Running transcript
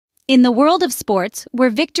In the world of sports, where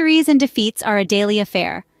victories and defeats are a daily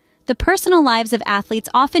affair, the personal lives of athletes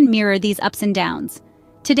often mirror these ups and downs.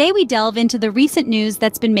 Today we delve into the recent news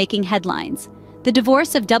that's been making headlines: the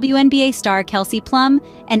divorce of WNBA star Kelsey Plum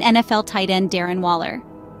and NFL tight end Darren Waller.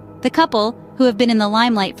 The couple, who have been in the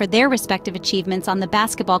limelight for their respective achievements on the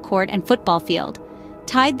basketball court and football field,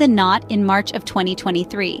 tied the knot in March of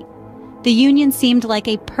 2023. The union seemed like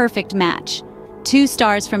a perfect match. Two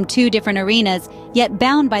stars from two different arenas, yet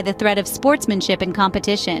bound by the thread of sportsmanship and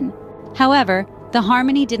competition. However, the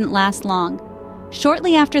harmony didn't last long.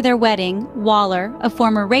 Shortly after their wedding, Waller, a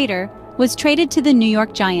former Raider, was traded to the New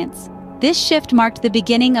York Giants. This shift marked the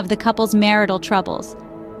beginning of the couple's marital troubles.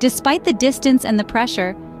 Despite the distance and the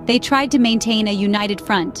pressure, they tried to maintain a united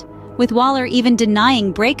front, with Waller even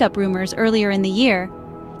denying breakup rumors earlier in the year.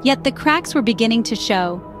 Yet the cracks were beginning to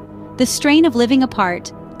show. The strain of living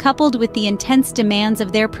apart, coupled with the intense demands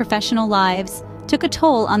of their professional lives, took a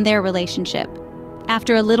toll on their relationship.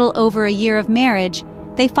 After a little over a year of marriage,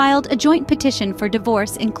 they filed a joint petition for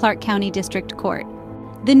divorce in Clark County District Court.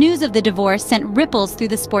 The news of the divorce sent ripples through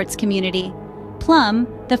the sports community. Plum,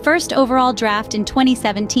 the first overall draft in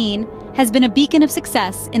 2017, has been a beacon of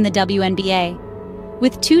success in the WNBA.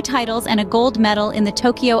 With 2 titles and a gold medal in the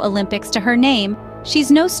Tokyo Olympics to her name, she's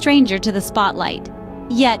no stranger to the spotlight.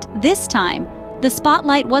 Yet, this time, the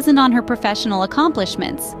spotlight wasn't on her professional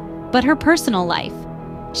accomplishments, but her personal life.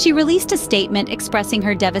 She released a statement expressing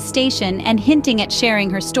her devastation and hinting at sharing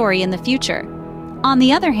her story in the future. On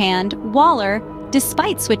the other hand, Waller,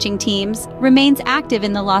 despite switching teams, remains active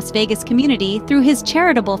in the Las Vegas community through his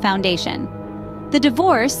charitable foundation. The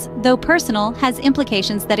divorce, though personal, has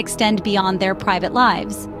implications that extend beyond their private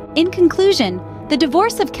lives. In conclusion, the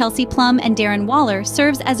divorce of Kelsey Plum and Darren Waller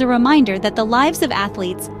serves as a reminder that the lives of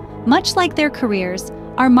athletes, much like their careers,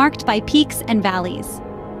 are marked by peaks and valleys.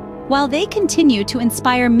 While they continue to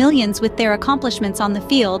inspire millions with their accomplishments on the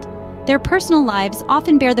field, their personal lives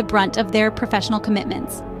often bear the brunt of their professional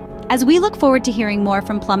commitments. As we look forward to hearing more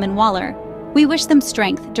from Plum and Waller, we wish them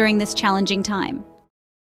strength during this challenging time.